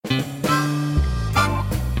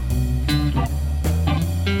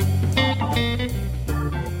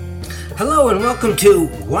Hello and welcome to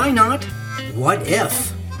Why Not? What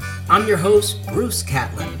If? I'm your host, Bruce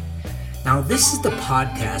Catlin. Now, this is the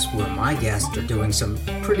podcast where my guests are doing some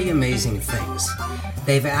pretty amazing things.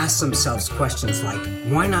 They've asked themselves questions like,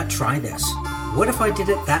 why not try this? What if I did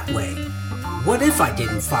it that way? What if I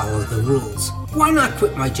didn't follow the rules? Why not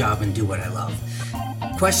quit my job and do what I love?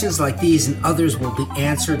 Questions like these and others will be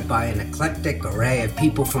answered by an eclectic array of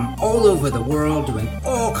people from all over the world doing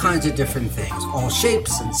all kinds of different things, all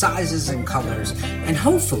shapes and sizes and colors, and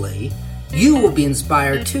hopefully you will be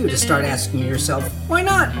inspired too to start asking yourself, why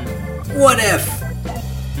not? What if?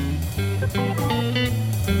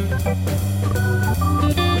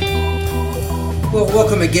 Well,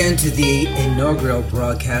 welcome again to the inaugural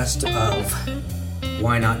broadcast of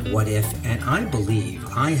Why Not What If, and I believe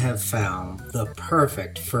I have found the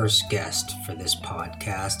perfect first guest for this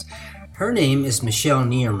podcast. Her name is Michelle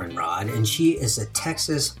Niermanrod, and she is a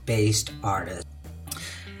Texas-based artist.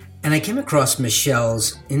 And I came across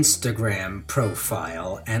Michelle's Instagram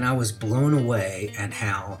profile, and I was blown away at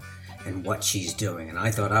how and what she's doing. And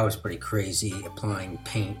I thought I was pretty crazy applying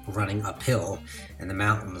paint running uphill in the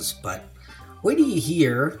mountains. But wait till you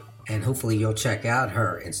hear, and hopefully you'll check out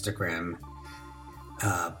her Instagram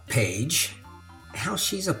page, how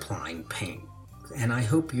she's applying paint. And I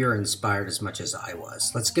hope you're inspired as much as I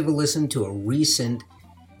was. Let's give a listen to a recent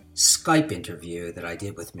Skype interview that I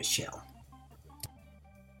did with Michelle.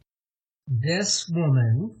 This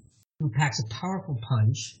woman who packs a powerful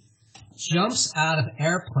punch jumps out of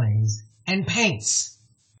airplanes and paints.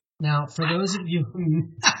 Now, for those of you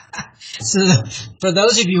who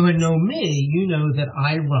know me, you know that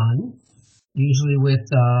I run, usually with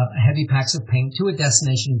heavy packs of paint to a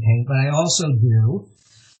destination paint, but I also do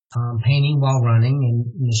painting while running, and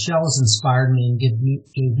Michelle has inspired me and gave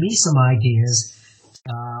me some ideas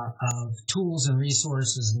of tools and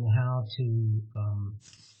resources and how to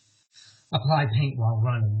apply paint while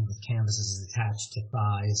running with canvases attached to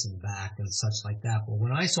thighs and back and such like that. But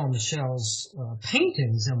when I saw Michelle's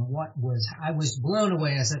paintings and I was blown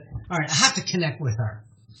away. I said, all right, I have to connect with her.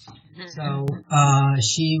 So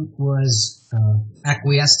she was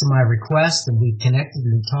acquiesced to my request, and we connected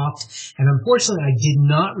and talked. And unfortunately, I did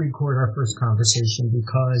not record our first conversation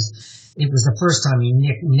because it was the first time. You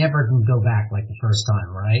never can go back like the first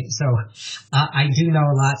time, right? So I do know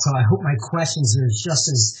a lot, so I hope my questions are just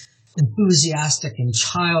as enthusiastic and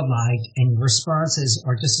childlike, and responses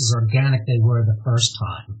are just as organic they were the first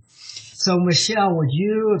time. So Michelle, would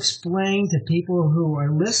you explain to people who are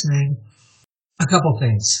listening a couple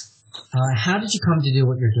things? How did you come to do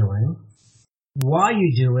what you're doing, why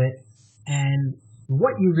you do it, and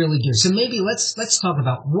what you really do? So maybe let's talk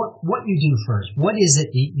about what you do first. What is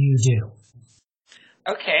it that you do?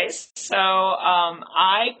 Okay, so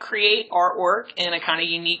I create artwork in a kind of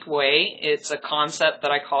unique way. It's a concept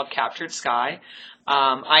that I called Captured Sky.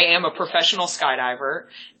 I am a professional skydiver,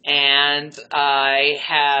 and I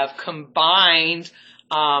have combined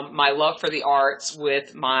my love for the arts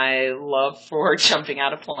with my love for jumping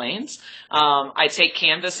out of planes. I take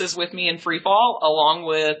canvases with me in free fall, along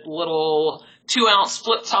with little 2-ounce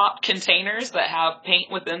flip-top containers that have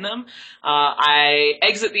paint within them. I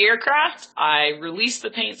exit the aircraft, I release the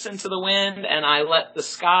paints into the wind, and I let the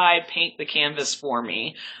sky paint the canvas for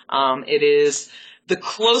me. It is the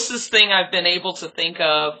closest thing I've been able to think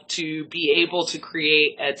of to be able to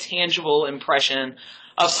create a tangible impression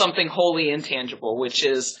of something wholly intangible, which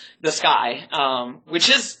is the sky, which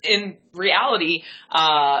is in reality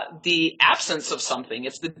the absence of something.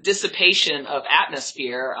 It's the dissipation of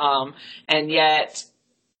atmosphere, and yet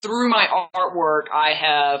through my artwork I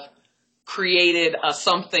have created a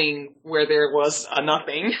something where there was a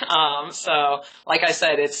nothing. So like I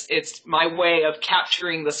said, it's my way of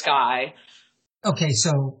capturing the sky. Okay,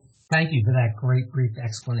 so thank you for that great brief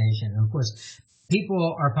explanation. And of course,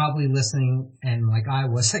 people are probably listening and like I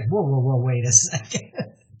was like, whoa, wait a second.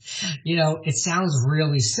 It sounds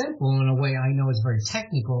really simple in a way. I know it's very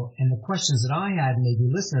technical. And the questions that I had,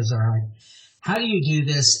 maybe listeners are like, how do you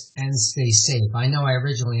do this and stay safe? I know I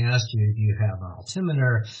originally asked you, do you have an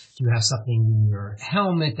altimeter? Do you have something in your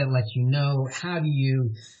helmet that lets you know? How do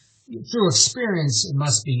you, through experience, it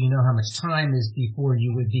must be, how much time is before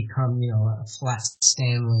you would become, a flat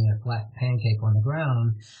Stanley, a flat pancake on the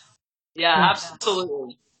ground. Yeah,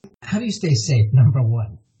 absolutely. How do you stay safe, number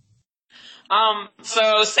one?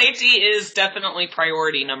 So safety is definitely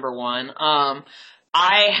priority number one.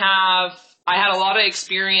 I had a lot of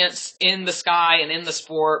experience in the sky and in the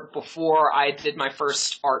sport before I did my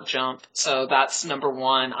first art jump. So that's number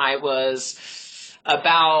one. I was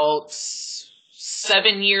about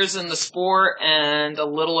 7 years in the sport and a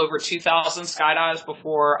little over 2,000 skydives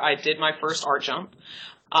before I did my first art jump.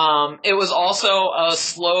 It was also a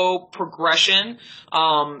slow progression.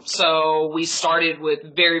 So we started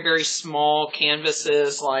with very, very small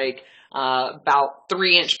canvases, like about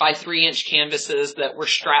 3-inch by 3-inch canvases that were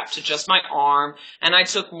strapped to just my arm, and I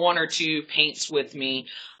took 1 or 2 paints with me.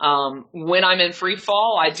 When I'm in free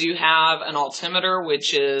fall, I do have an altimeter,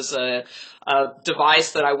 which is a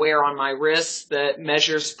device that I wear on my wrist that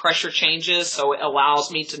measures pressure changes, so it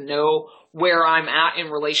allows me to know where I'm at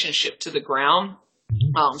in relationship to the ground.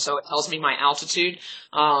 So it tells me my altitude.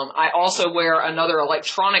 I also wear another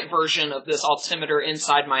electronic version of this altimeter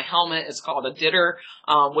inside my helmet. It's called a DITR,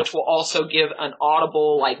 which will also give an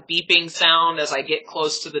audible, like, beeping sound as I get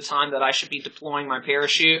close to the time that I should be deploying my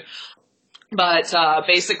parachute. But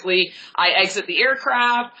basically, I exit the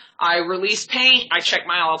aircraft, I release paint, I check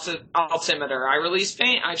my altimeter. I release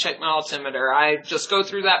paint, I check my altimeter. I just go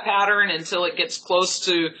through that pattern until it gets close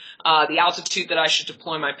to the altitude that I should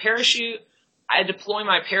deploy my parachute. I deploy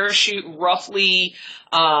my parachute roughly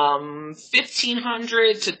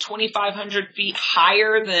 1,500 to 2,500 feet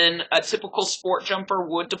higher than a typical sport jumper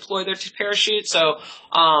would deploy their parachute. So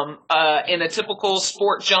in a typical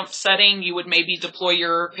sport jump setting, you would maybe deploy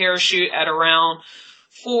your parachute at around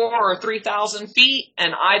 4,000 or 3,000 feet,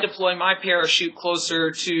 and I deploy my parachute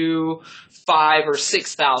closer to 5,000 or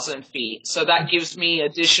 6,000 feet. So that gives me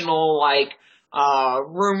additional, like,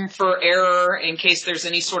 room for error in case there's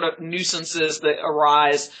any sort of nuisances that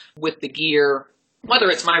arise with the gear, whether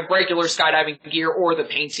it's my regular skydiving gear or the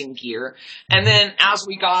painting gear. And then as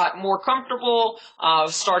we got more comfortable,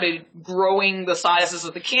 started growing the sizes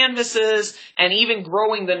of the canvases and even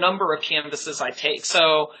growing the number of canvases I take.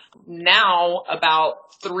 So now, about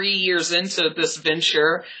 3 years into this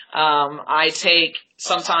venture, I take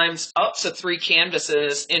sometimes up to 3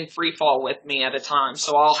 canvases in free fall with me at a time.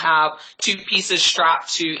 So I'll have 2 pieces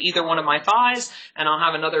strapped to either one of my thighs, and I'll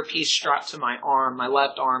have another piece strapped to my arm, my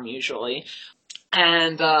left arm usually.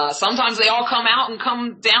 And sometimes they all come out and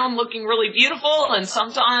come down looking really beautiful, and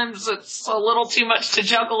sometimes it's a little too much to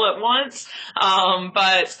juggle at once.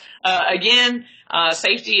 But again,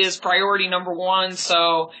 safety is priority number 1.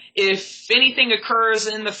 So if anything occurs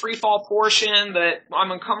in the free fall portion that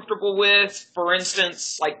I'm uncomfortable with, for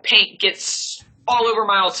instance, like paint gets all over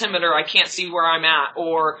my altimeter, I can't see where I'm at,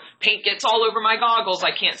 or paint gets all over my goggles,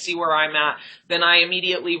 I can't see where I'm at, then I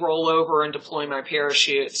immediately roll over and deploy my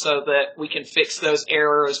parachute so that we can fix those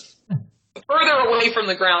errors further away from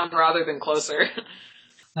the ground rather than closer.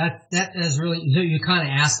 That is really, you kind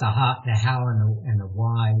of asked the how and the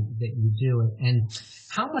why that you do it. And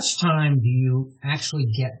how much time do you actually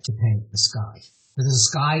get to paint the sky?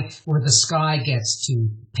 Or the sky gets to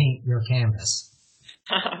paint your canvas?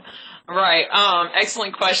 Right.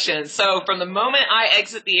 Excellent question. So from the moment I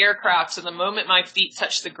exit the aircraft to the moment my feet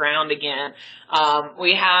touch the ground again,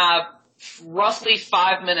 we have roughly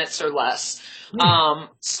 5 minutes or less.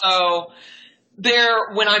 So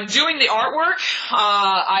when I'm doing the artwork,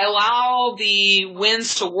 I allow the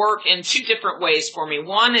winds to work in 2 different ways for me.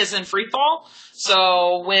 One is in free fall.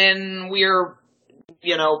 So when we're,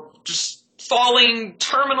 just falling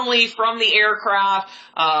terminally from the aircraft,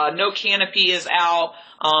 no canopy is out.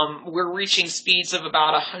 We're reaching speeds of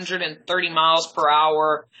about 130 miles per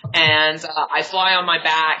hour, and I fly on my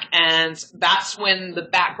back, and that's when the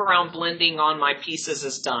background blending on my pieces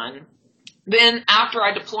is done. Then after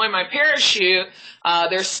I deploy my parachute,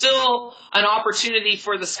 there's still an opportunity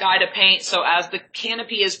for the sky to paint. So as the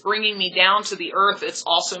canopy is bringing me down to the earth, it's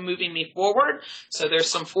also moving me forward. So there's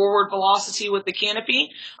some forward velocity with the canopy.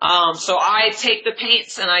 So I take the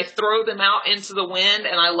paints and I throw them out into the wind,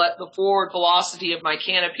 and I let the forward velocity of my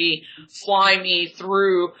canopy fly me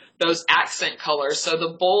through those accent colors. So the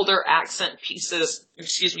bolder accent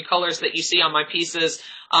colors that you see on my pieces,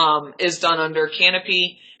 is done under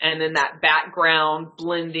canopy. And then that background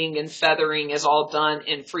blending and feathering is all done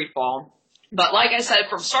in free fall. But like I said,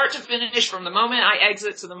 from start to finish, from the moment I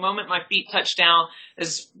exit to the moment my feet touch down,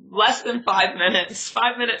 is less than 5 minutes,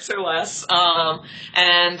 5 minutes or less.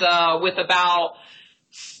 With about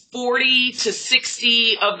 40 to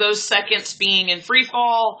 60 of those seconds being in free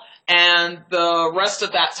fall, and the rest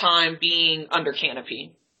of that time being under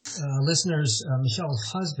canopy. Listeners, Michelle's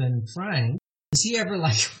husband, Frank, does he ever,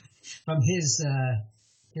 like, from his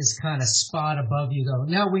kind of spot above you go,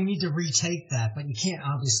 no, we need to retake that, but you can't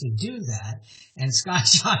obviously do that. And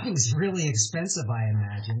skydiving is really expensive, I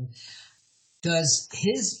imagine.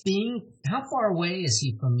 How far away is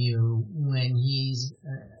he from you when he's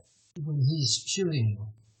shooting you?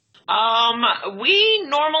 We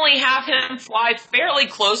normally have him fly fairly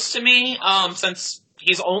close to me, since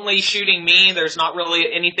he's only shooting me. There's not really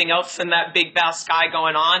anything else in that big, vast sky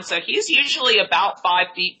going on. So he's usually about 5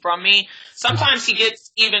 feet from me. Sometimes he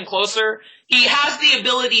gets even closer. He has the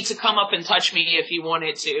ability to come up and touch me if he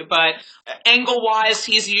wanted to, but angle-wise,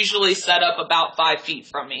 he's usually set up about 5 feet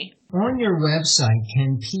from me. On your website,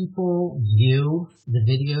 can people view the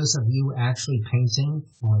videos of you actually painting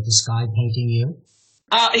or the sky painting you?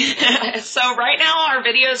 So right now our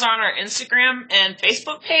videos are on our Instagram and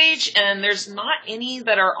Facebook page, and there's not any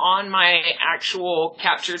that are on my actual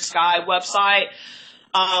Captured Sky website.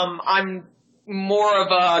 I'm more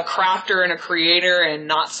of a crafter and a creator and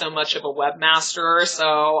not so much of a webmaster,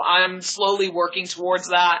 so I'm slowly working towards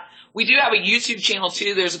that. We do have a YouTube channel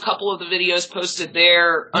too. There's a couple of the videos posted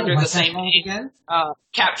there under the same name,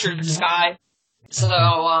 Captured Sky.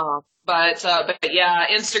 So, but yeah,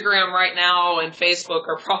 Instagram right now and Facebook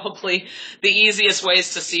are probably the easiest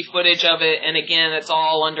ways to see footage of it. And again, it's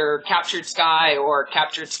all under Captured Sky or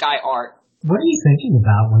Captured Sky Art. What are you thinking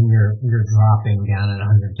about when you're dropping down at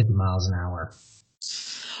 150 miles an hour?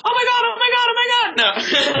 Oh my god, oh my god, oh my god, no.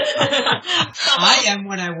 I am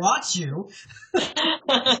when I watch you.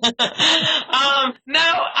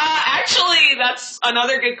 Actually, that's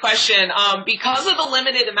another good question. Because of the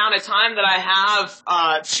limited amount of time that I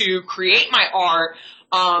have to create my art,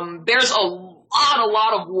 there's a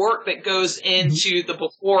lot of work that goes into the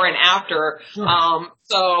before and after. Sure.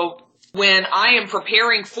 So when I am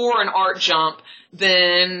preparing for an art jump,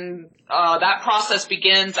 then that process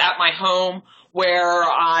begins at my home, where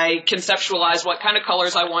I conceptualize what kind of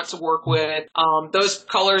colors I want to work with. Those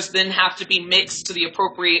colors then have to be mixed to the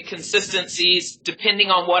appropriate consistencies depending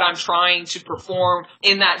on what I'm trying to perform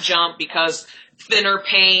in that jump, because thinner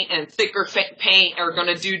paint and thicker paint are going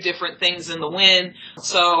to do different things in the wind.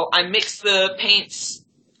 So I mix the paints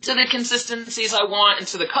to the consistencies I want and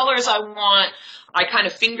to the colors I want. I kind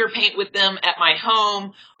of finger paint with them at my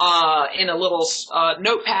home in a little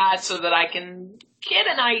notepad so that I can get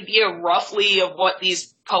an idea roughly of what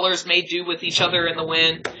these colors may do with each other in the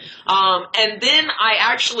wind. And then I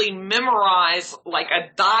actually memorize like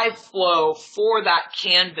a dive flow for that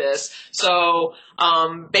canvas. So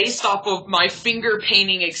based off of my finger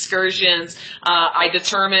painting excursions, I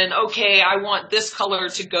determine, okay, I want this color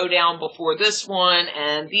to go down before this one,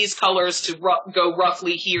 and these colors to go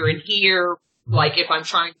roughly here and here, like if I'm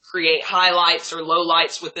trying to create highlights or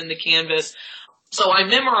lowlights within the canvas. So I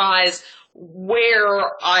memorize where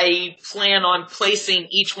I plan on placing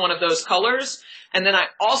each one of those colors. And then I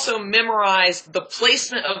also memorize the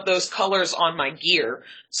placement of those colors on my gear.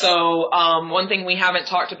 So one thing we haven't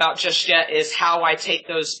talked about just yet is how I take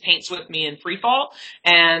those paints with me in freefall.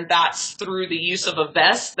 And that's through the use of a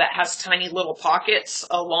vest that has tiny little pockets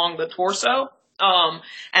along the torso. And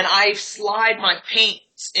I slide my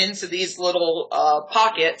paints into these little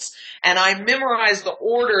pockets, and I memorize the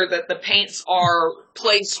order that the paints are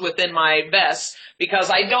placed within my vest,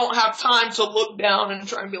 because I don't have time to look down and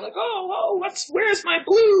try and be like, where's my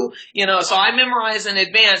blue? So I memorize in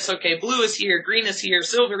advance, okay, blue is here, green is here,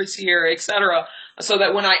 silver is here, etc., so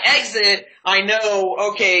that when I exit, I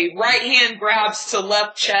know, okay, right hand grabs to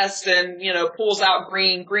left chest and, pulls out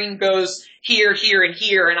green. Green goes here, here, and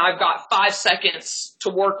here, and I've got 5 seconds to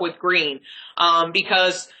work with green.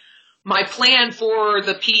 Because my plan for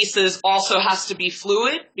the pieces also has to be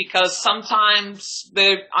fluid, because sometimes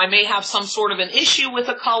I may have some sort of an issue with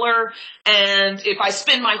a color, and if I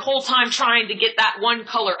spend my whole time trying to get that one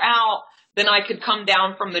color out, then I could come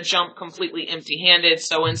down from the jump completely empty-handed.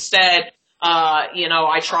 So instead,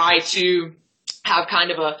 I try to have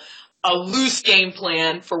kind of a loose game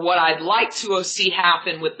plan for what I'd like to see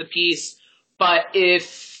happen with the piece. But if,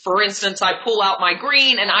 for instance, I pull out my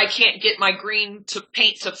green and I can't get my green to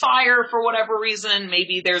paint to fire for whatever reason,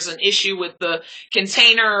 maybe there's an issue with the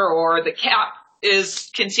container or the cap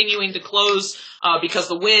is continuing to close because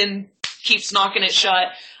the wind keeps knocking it shut,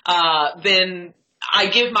 then I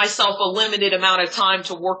give myself a limited amount of time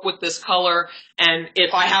to work with this color, and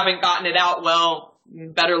if I haven't gotten it out well,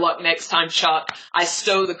 better luck next time, Chuck. I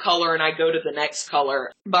stow the color and I go to the next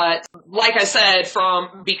color. But like I said,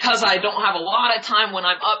 because I don't have a lot of time when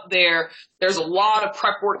I'm up there, there's a lot of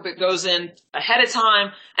prep work that goes in ahead of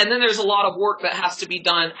time, and then there's a lot of work that has to be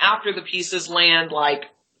done after the pieces land, like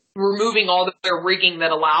removing all their rigging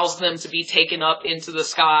that allows them to be taken up into the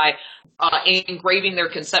sky, engraving their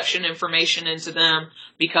conception information into them,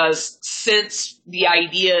 because since the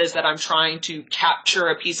idea is that I'm trying to capture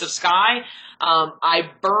a piece of sky,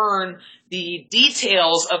 I burn the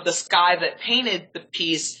details of the sky that painted the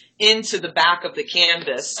piece into the back of the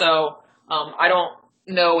canvas. So I don't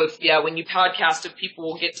know if, when you podcast, if people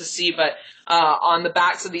will get to see, but on the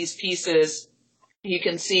backs of these pieces, you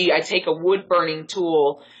can see I take a wood burning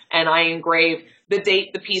tool and I engrave the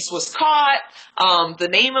date the piece was caught, the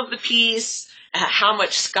name of the piece, how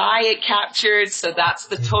much sky it captured. So that's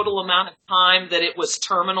the total amount of time that it was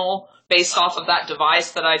terminal based off of that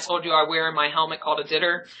device that I told you I wear in my helmet called a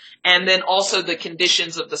ditter. And then also the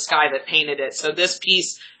conditions of the sky that painted it. So this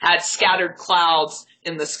piece had scattered clouds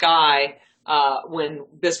in the sky when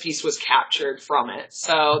this piece was captured from it.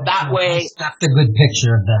 So that way... That's a good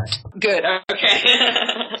picture of that. Good, okay.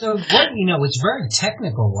 So it's very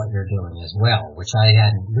technical what you're doing as well, which I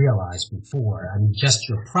hadn't realized before. I mean, just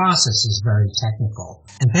your process is very technical.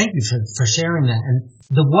 And thank you for sharing that. And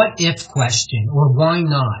the what if question, or why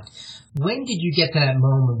not? When did you get to that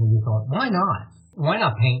moment when you thought, why not? Why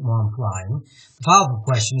not paint while I'm flying? The follow-up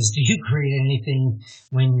question is, do you create anything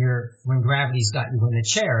when gravity's got you in a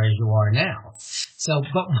chair as you are now? So,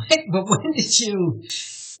 but when did you,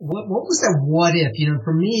 what was that what if?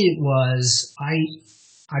 For me it was,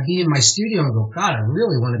 I'd be in my studio and go, God, I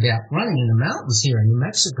really want to be out running in the mountains here in New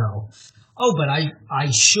Mexico. Oh, but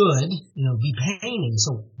I should, be painting.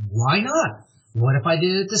 So why not? What if I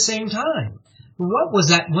did it at the same time? When was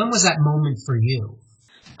that moment for you?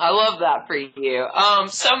 I love that for you.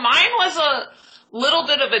 So mine was a little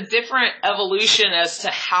bit of a different evolution as to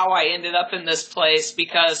how I ended up in this place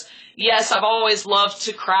because, yes, I've always loved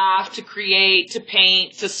to craft, to create, to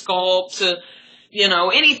paint, to sculpt, to,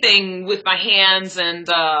 anything with my hands and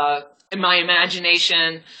in my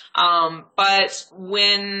imagination. But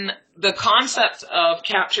when the concept of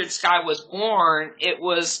Captured Sky was born, it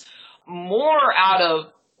was more out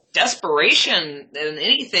of desperation than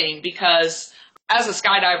anything because as a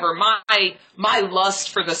skydiver, my lust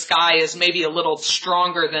for the sky is maybe a little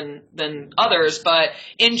stronger than others, but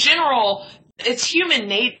in general, it's human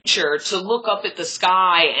nature to look up at the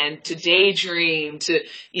sky and to daydream, to,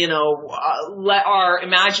 let our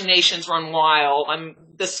imaginations run wild.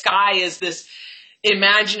 The sky is this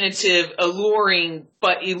imaginative, alluring,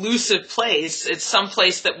 but elusive place. It's some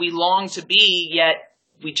place that we long to be, yet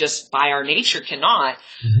we just by our nature cannot.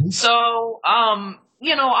 Mm-hmm. So,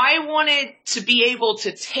 I wanted to be able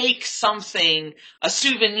to take something, a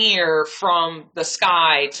souvenir from the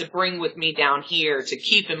sky to bring with me down here, to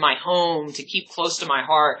keep in my home, to keep close to my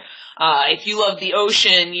heart. If you love the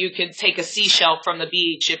ocean, you could take a seashell from the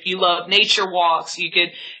beach. If you love nature walks, you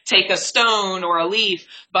could take a stone or a leaf.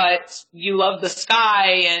 But you love the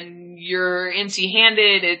sky and you're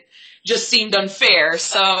empty-handed, it just seemed unfair.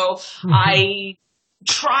 So I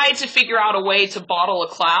tried to figure out a way to bottle a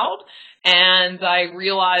cloud. And I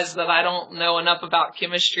realized that I don't know enough about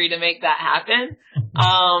chemistry to make that happen.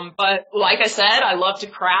 But like I said, I love to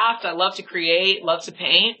craft, I love to create, love to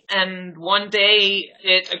paint. And one day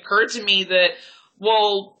it occurred to me that,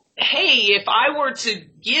 well, hey, if I were to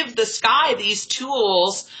give the sky these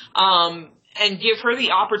tools, and give her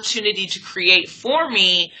the opportunity to create for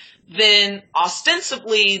me, then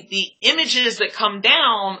ostensibly the images that come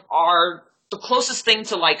down are the closest thing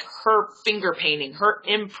to like her finger painting, her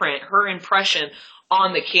imprint, her impression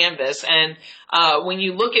on the canvas. And when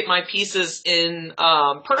you look at my pieces in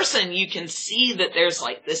person, you can see that there's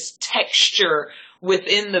like this texture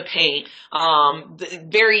within the paint, the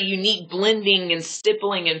very unique blending and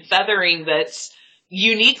stippling and feathering that's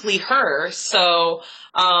uniquely her. So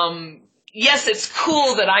yes, it's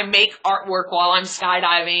cool that I make artwork while I'm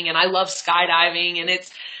skydiving, and I love skydiving, and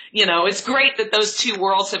it's great that those two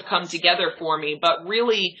worlds have come together for me, but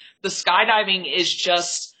really the skydiving is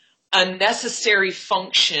just a necessary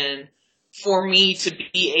function for me to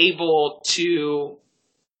be able to,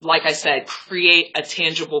 like I said, create a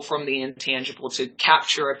tangible from the intangible, to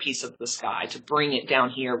capture a piece of the sky, to bring it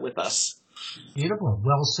down here with us. Beautiful.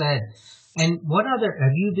 Well said. And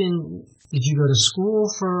did you go to school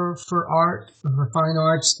for art, for fine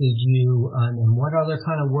arts? And what other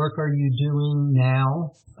kind of work are you doing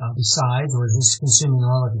now besides, or is this consuming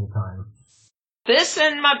all of your time? This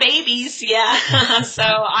and my babies, yeah. So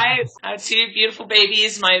I have two beautiful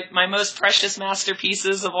babies, my most precious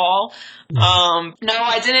masterpieces of all. No,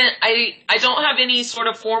 I didn't. I don't have any sort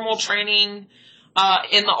of formal training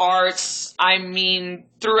in the arts. I mean,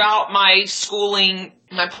 throughout my schooling,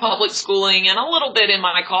 my public schooling, and a little bit in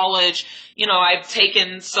my college, I've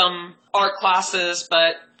taken some art classes,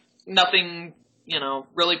 but nothing,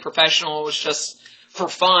 really professional. It was just for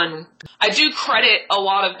fun. I do credit a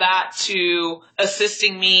lot of that to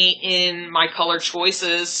assisting me in my color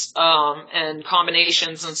choices, and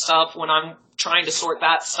combinations and stuff. When I'm trying to sort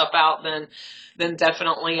that stuff out, then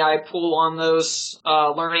definitely I pull on those,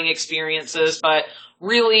 learning experiences. But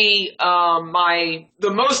really,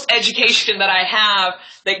 the most education that I have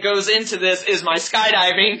that goes into this is my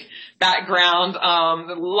skydiving background.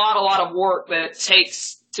 A lot of work that it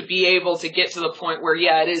takes to be able to get to the point where,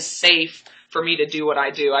 yeah, it is safe for me to do what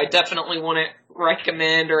I do. I definitely wouldn't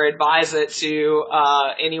recommend or advise it to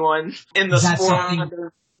anyone in the sport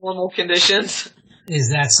under normal conditions. Is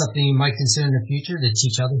that something you might consider in the future, to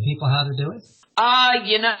teach other people how to do it?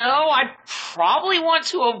 I probably want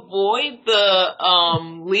to avoid the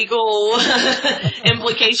legal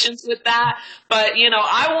implications with that, but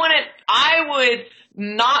I would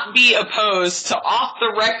not be opposed to off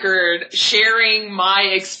the record sharing my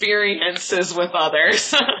experiences with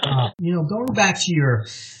others. Going back to your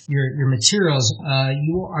materials, are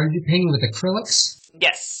you painting with acrylics?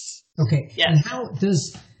 Yes. Okay. Yes. And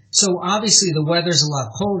so obviously the weather's a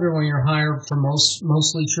lot colder when you're higher, for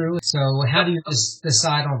mostly true. So how do you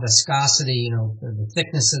decide on viscosity, the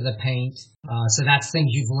thickness of the paint? So that's things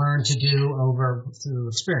you've learned to do through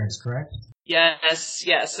experience, correct? Yes.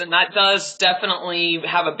 And that does definitely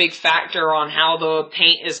have a big factor on how the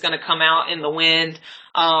paint is going to come out in the wind.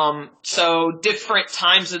 So different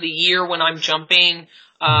times of the year when I'm jumping,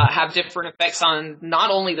 have different effects on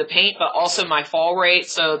not only the paint, but also my fall rate.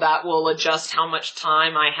 So that will adjust how much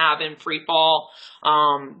time I have in free fall,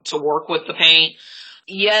 to work with the paint.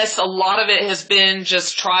 Yes, a lot of it has been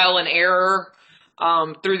just trial and error,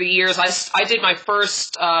 through the years. I did my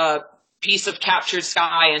first, piece of Captured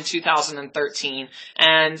Sky in 2013,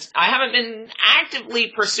 and I haven't been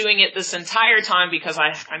actively pursuing it this entire time because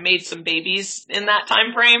I made some babies in that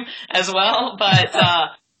time frame as well. But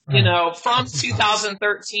from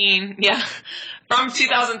 2013, from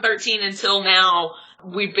 2013 until now,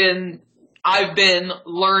 I've been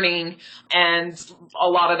learning, and a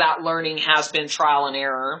lot of that learning has been trial and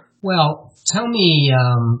error. Well, tell me,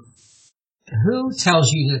 who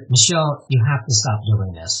tells you that, Michelle, you have to stop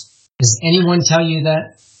doing this? Does anyone tell you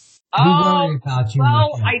that? Well,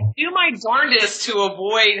 I do my darndest to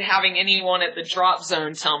avoid having anyone at the drop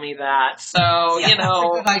zone tell me that. So, That's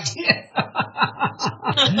a good idea.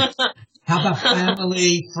 How about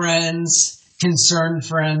family, friends, concerned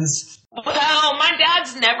friends? Well, my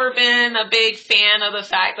dad's never been a big fan of the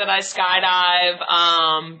fact that I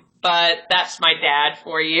skydive. But that's my dad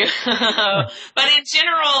for you. But in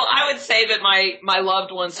general, I would say that my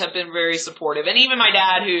loved ones have been very supportive. And even my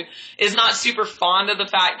dad, who is not super fond of the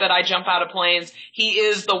fact that I jump out of planes, he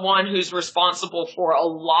is the one who's responsible for a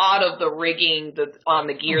lot of the rigging on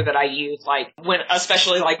the gear that I use,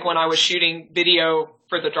 especially when I was shooting video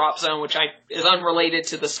for the drop zone, which is unrelated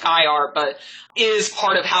to the sky art, but is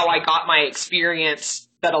part of how I got my experience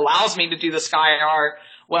that allows me to do the sky art.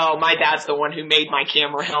 Well, my dad's the one who made my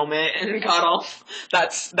camera helmet and got all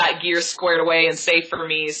that gear squared away and safe for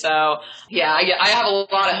me. So, yeah, I have a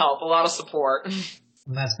lot of help, a lot of support.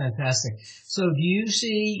 Well, that's fantastic. So do you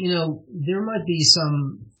see, there might be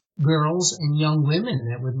some girls and young women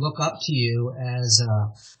that would look up to you as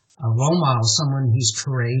a role model, someone who's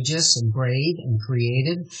courageous and brave and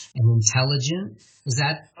creative and intelligent. Is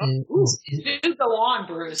that do go on,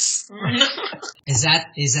 Bruce? Is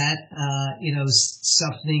that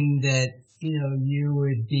something that you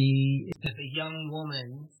would be, if a young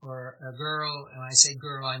woman or a girl, and I say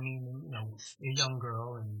girl, I mean a young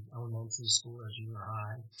girl in elementary school or junior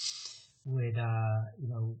high, would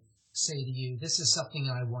say to you, this is something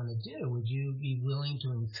I want to do? Would you be willing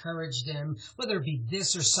to encourage them, whether it be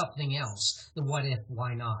this or something else? The what if,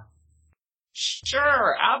 why not?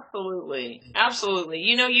 Sure, absolutely.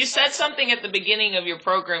 You said something at the beginning of your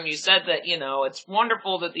program. You said that, it's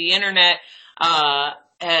wonderful that the internet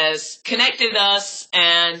has connected us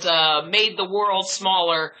and made the world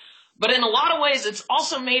smaller. But in a lot of ways, it's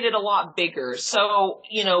also made it a lot bigger. So,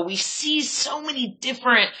 we see so many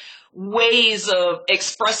different ways of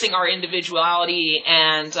expressing our individuality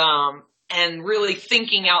and really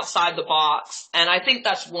thinking outside the box. And I think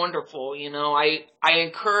that's wonderful. I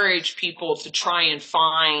encourage people to try and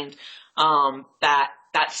find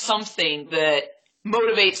that's something that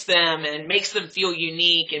motivates them and makes them feel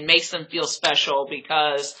unique and makes them feel special,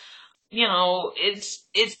 because it's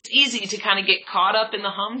easy to kind of get caught up in the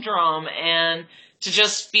humdrum and to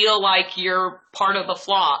just feel like you're part of the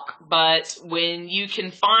flock. But when you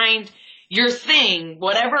can find your thing,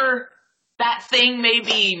 whatever that thing may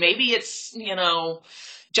be, maybe it's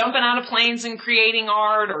jumping out of planes and creating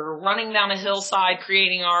art, or running down a hillside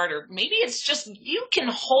creating art, or maybe it's just you can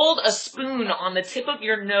hold a spoon on the tip of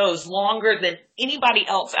your nose longer than anybody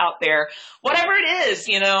else out there. Whatever it is,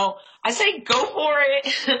 I say go for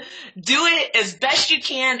it. Do it as best you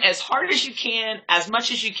can, as hard as you can, as much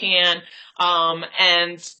as you can,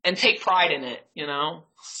 and take pride in it,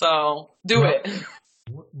 So do it.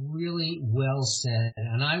 Really well said.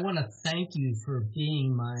 And I want to thank you for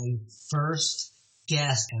being my first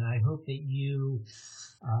guest. And I hope that you,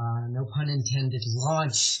 no pun intended,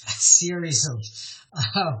 launch a series of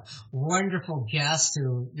wonderful guests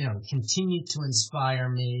who, continue to inspire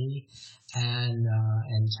me and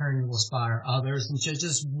in turn will inspire others. And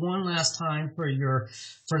just one last time for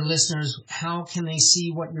listeners, how can they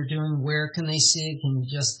see what you're doing? Where can they see it? Can you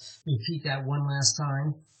just repeat that one last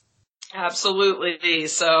time? Absolutely.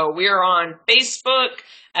 So we are on Facebook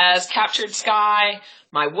as Captured Sky.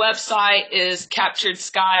 My website is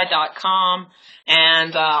capturedsky.com,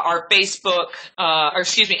 and our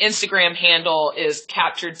Instagram handle is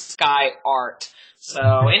Captured Sky Art.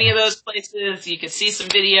 So any of those places, you can see some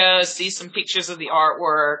videos, see some pictures of the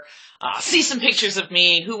artwork, see some pictures of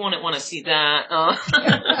me. Who wouldn't want to see that?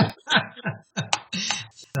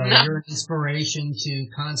 So you're an inspiration to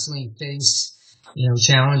constantly face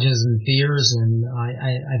challenges and fears, and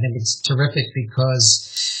I think it's terrific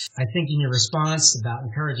because I think in your response about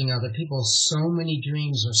encouraging other people, so many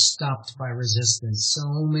dreams are stopped by resistance.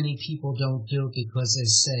 So many people don't do it because they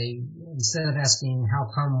say, instead of asking how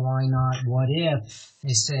come, why not, what if,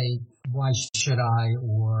 they say, why should I,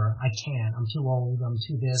 or I can't, I'm too old, I'm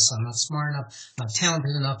too this, I'm not smart enough, not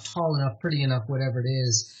talented enough, tall enough, pretty enough, whatever it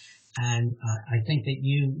is. And I think that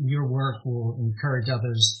your work will encourage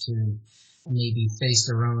others to maybe face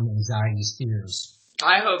their own anxieties, fears.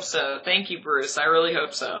 I hope so. Thank you, Bruce. I really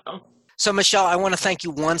hope so. So, Michelle, I want to thank you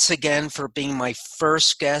once again for being my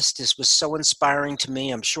first guest. This was so inspiring to me.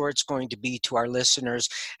 I'm sure it's going to be to our listeners.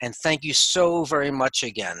 And thank you so very much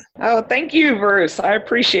again. Oh, thank you, Bruce. I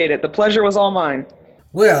appreciate it. The pleasure was all mine.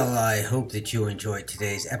 Well, I hope that you enjoyed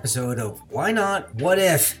today's episode of Why Not, What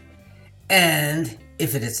If? And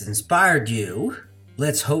if it has inspired you,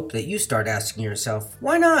 let's hope that you start asking yourself,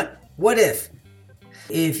 why not? What if?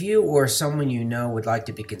 If you or someone you know would like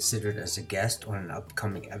to be considered as a guest on an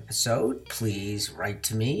upcoming episode, please write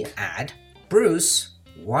to me at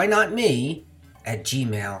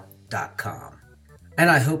brucewhynotme@gmail.com. And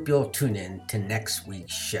I hope you'll tune in to next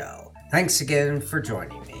week's show. Thanks again for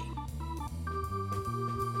joining me.